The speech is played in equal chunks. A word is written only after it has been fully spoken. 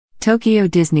Tokyo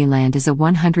Disneyland is a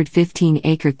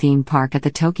 115-acre theme park at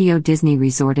the Tokyo Disney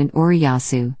Resort in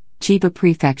Oriyasu, Chiba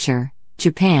Prefecture,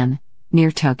 Japan, near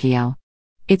Tokyo.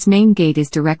 Its main gate is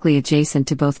directly adjacent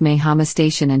to both Maihama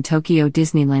Station and Tokyo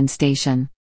Disneyland Station.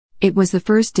 It was the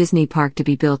first Disney park to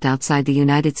be built outside the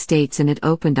United States, and it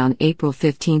opened on April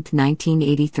 15,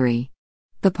 1983.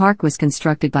 The park was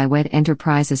constructed by WED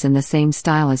Enterprises in the same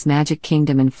style as Magic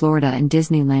Kingdom in Florida and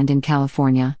Disneyland in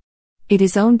California. It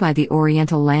is owned by the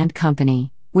Oriental Land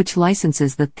Company, which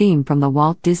licenses the theme from the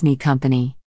Walt Disney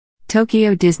Company.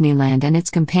 Tokyo Disneyland and its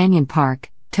companion park,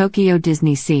 Tokyo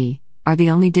Disney Sea, are the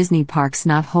only Disney parks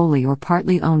not wholly or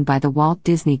partly owned by the Walt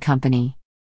Disney Company.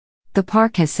 The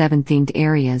park has 7 themed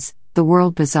areas: the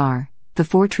World Bazaar, the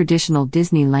 4 traditional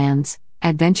Disneylands,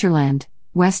 Adventureland,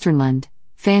 Westernland,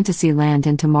 Fantasyland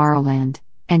and Tomorrowland,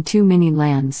 and 2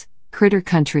 mini-lands, Critter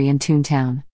Country and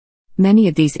Toontown. Many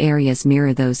of these areas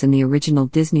mirror those in the original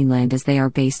Disneyland, as they are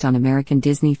based on American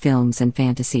Disney films and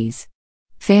fantasies.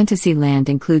 Fantasyland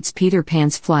includes Peter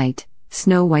Pan's Flight,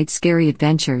 Snow White's Scary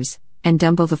Adventures, and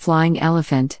Dumbo the Flying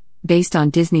Elephant, based on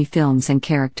Disney films and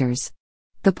characters.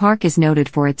 The park is noted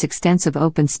for its extensive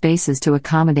open spaces to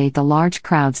accommodate the large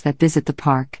crowds that visit the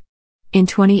park. In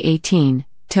 2018,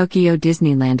 Tokyo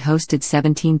Disneyland hosted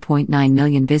 17.9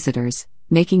 million visitors,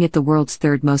 making it the world's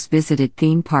 3rd most visited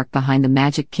theme park behind the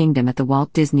Magic Kingdom at the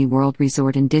Walt Disney World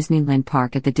Resort and Disneyland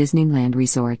Park at the Disneyland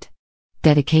Resort.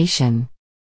 Dedication.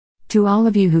 To all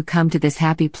of you who come to this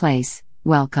happy place,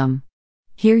 welcome.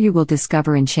 Here you will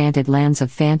discover enchanted lands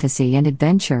of fantasy and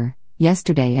adventure,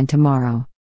 yesterday and tomorrow.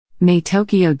 May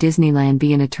Tokyo Disneyland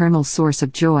be an eternal source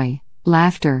of joy,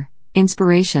 laughter,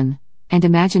 inspiration, and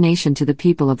imagination to the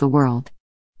people of the world.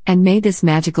 And may this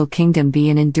magical kingdom be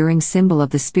an enduring symbol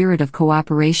of the spirit of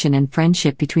cooperation and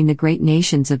friendship between the great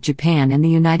nations of Japan and the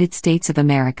United States of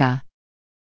America.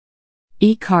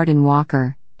 E. Carden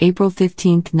Walker, April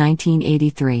 15,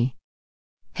 1983.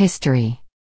 History.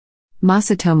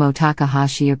 Masatomo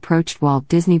Takahashi approached Walt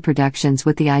Disney Productions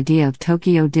with the idea of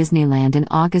Tokyo Disneyland in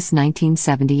August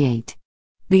 1978.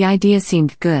 The idea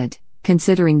seemed good,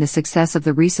 considering the success of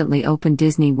the recently opened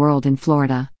Disney World in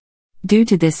Florida. Due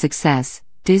to this success,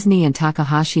 Disney and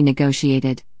Takahashi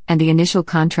negotiated, and the initial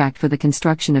contract for the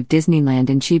construction of Disneyland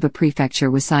in Chiba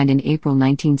Prefecture was signed in April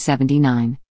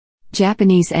 1979.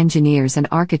 Japanese engineers and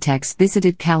architects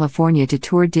visited California to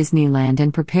tour Disneyland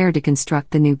and prepare to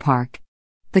construct the new park.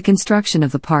 The construction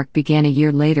of the park began a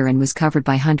year later and was covered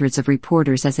by hundreds of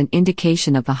reporters as an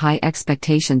indication of the high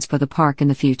expectations for the park in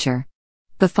the future.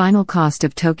 The final cost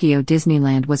of Tokyo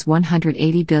Disneyland was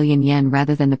 180 billion yen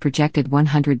rather than the projected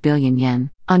 100 billion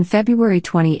yen. On February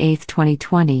 28,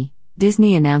 2020,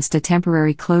 Disney announced a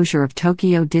temporary closure of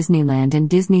Tokyo Disneyland and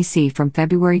Disney Sea from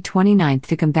February 29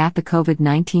 to combat the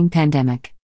COVID-19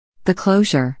 pandemic. The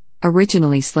closure,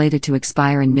 originally slated to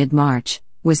expire in mid-March,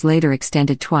 was later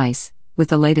extended twice, with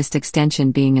the latest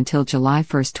extension being until July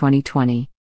 1, 2020.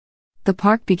 The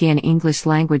park began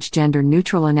English-language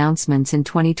gender-neutral announcements in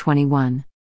 2021.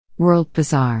 World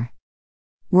Bazaar.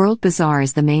 World Bazaar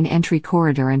is the main entry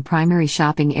corridor and primary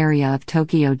shopping area of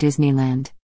Tokyo Disneyland.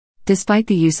 Despite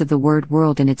the use of the word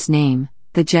world in its name,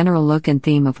 the general look and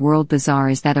theme of World Bazaar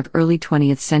is that of early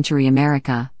 20th century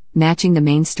America, matching the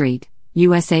Main Street,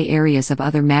 USA areas of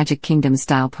other Magic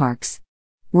Kingdom-style parks.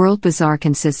 World Bazaar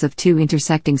consists of 2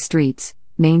 intersecting streets,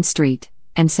 Main Street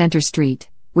and Center Street,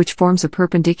 which forms a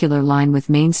perpendicular line with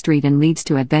Main Street and leads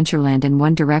to Adventureland in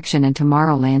one direction and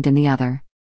Tomorrowland in the other.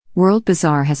 World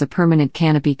Bazaar has a permanent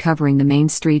canopy covering the Main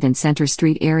Street and Center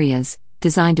Street areas,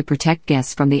 designed to protect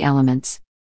guests from the elements.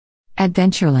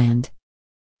 Adventureland.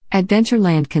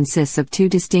 Adventureland consists of 2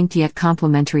 distinct yet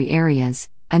complementary areas,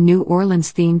 a New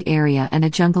Orleans-themed area and a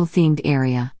jungle-themed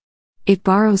area. It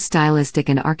borrows stylistic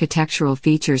and architectural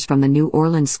features from the New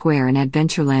Orleans Square and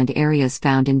Adventureland areas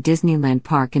found in Disneyland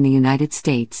Park in the United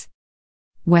States.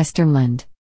 Westernland.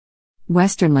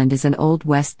 Westernland is an Old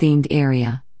West-themed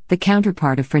area, the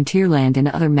counterpart of Frontierland and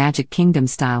other Magic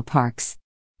Kingdom-style parks.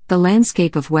 The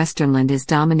landscape of Westernland is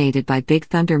dominated by Big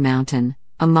Thunder Mountain,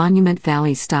 a Monument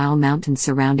Valley-style mountain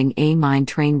surrounding a mine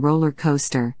train roller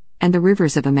coaster, and the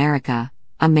Rivers of America,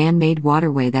 a man-made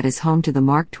waterway that is home to the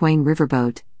Mark Twain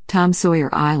Riverboat, Tom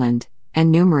Sawyer Island, and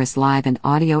numerous live and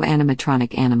audio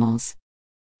animatronic animals.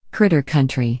 Critter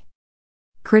Country.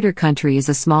 Critter Country is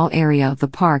a small area of the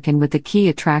park, and with the key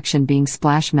attraction being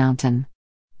Splash Mountain.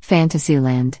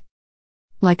 Fantasyland.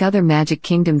 Like other Magic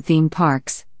Kingdom theme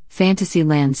parks,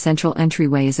 Fantasyland's central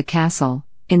entryway is a castle,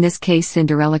 in this case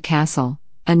Cinderella Castle,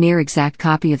 a near-exact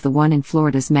copy of the one in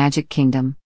Florida's Magic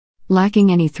Kingdom.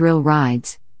 Lacking any thrill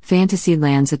rides,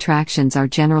 Fantasyland's attractions are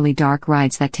generally dark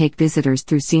rides that take visitors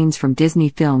through scenes from Disney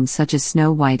films such as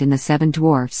Snow White and the Seven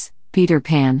Dwarfs, Peter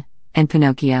Pan, and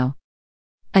Pinocchio.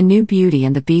 A new Beauty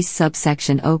and the Beast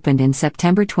subsection opened in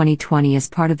September 2020 as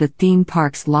part of the theme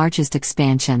park's largest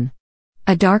expansion.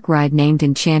 A dark ride named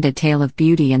Enchanted Tale of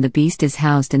Beauty and the Beast is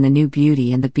housed in the new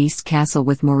Beauty and the Beast castle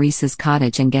with Maurice's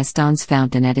cottage and Gaston's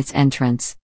fountain at its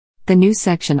entrance. The new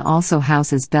section also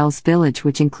houses Belle's Village,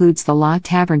 which includes the La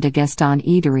Taverne de Gaston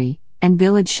eatery, and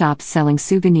village shops selling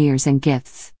souvenirs and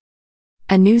gifts.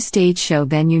 A new stage show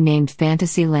venue named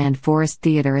Fantasyland Forest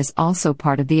Theater is also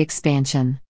part of the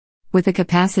expansion. With a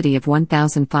capacity of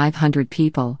 1,500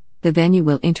 people, the venue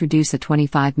will introduce a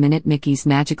 25-minute Mickey's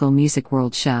Magical Music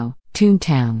World show,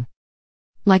 Toontown.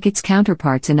 Like its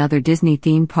counterparts in other Disney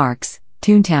theme parks,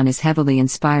 Toontown is heavily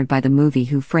inspired by the movie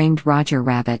Who Framed Roger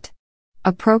Rabbit.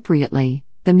 Appropriately,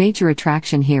 the major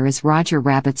attraction here is Roger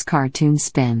Rabbit's cartoon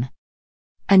spin.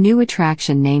 A new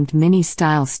attraction named Mini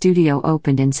Style Studio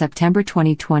opened in September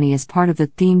 2020 as part of the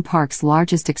theme park's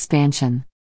largest expansion.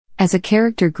 As a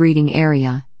character greeting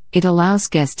area, it allows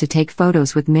guests to take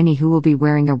photos with Minnie, who will be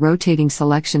wearing a rotating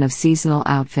selection of seasonal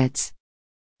outfits.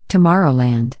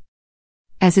 Tomorrowland.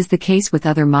 As is the case with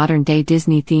other modern-day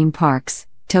Disney theme parks,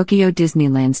 Tokyo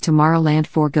Disneyland's Tomorrowland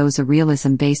forgoes a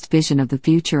realism-based vision of the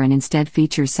future and instead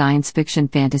features science fiction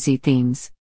fantasy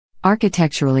themes.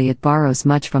 Architecturally, it borrows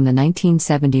much from the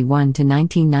 1971 to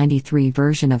 1993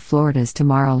 version of Florida's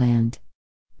Tomorrowland.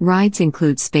 Rides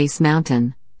include Space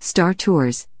Mountain, Star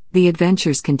Tours, The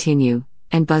Adventures Continue,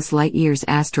 and Buzz Lightyear's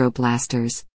Astro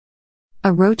Blasters.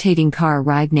 A rotating car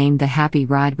ride named the Happy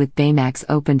Ride with Baymax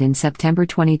opened in September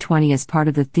 2020 as part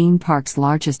of the theme park's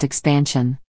largest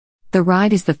expansion. The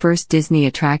ride is the first Disney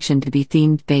attraction to be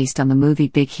themed based on the movie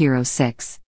Big Hero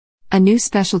 6. A new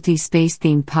specialty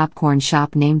space-themed popcorn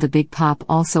shop named the Big Pop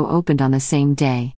also opened on the same day.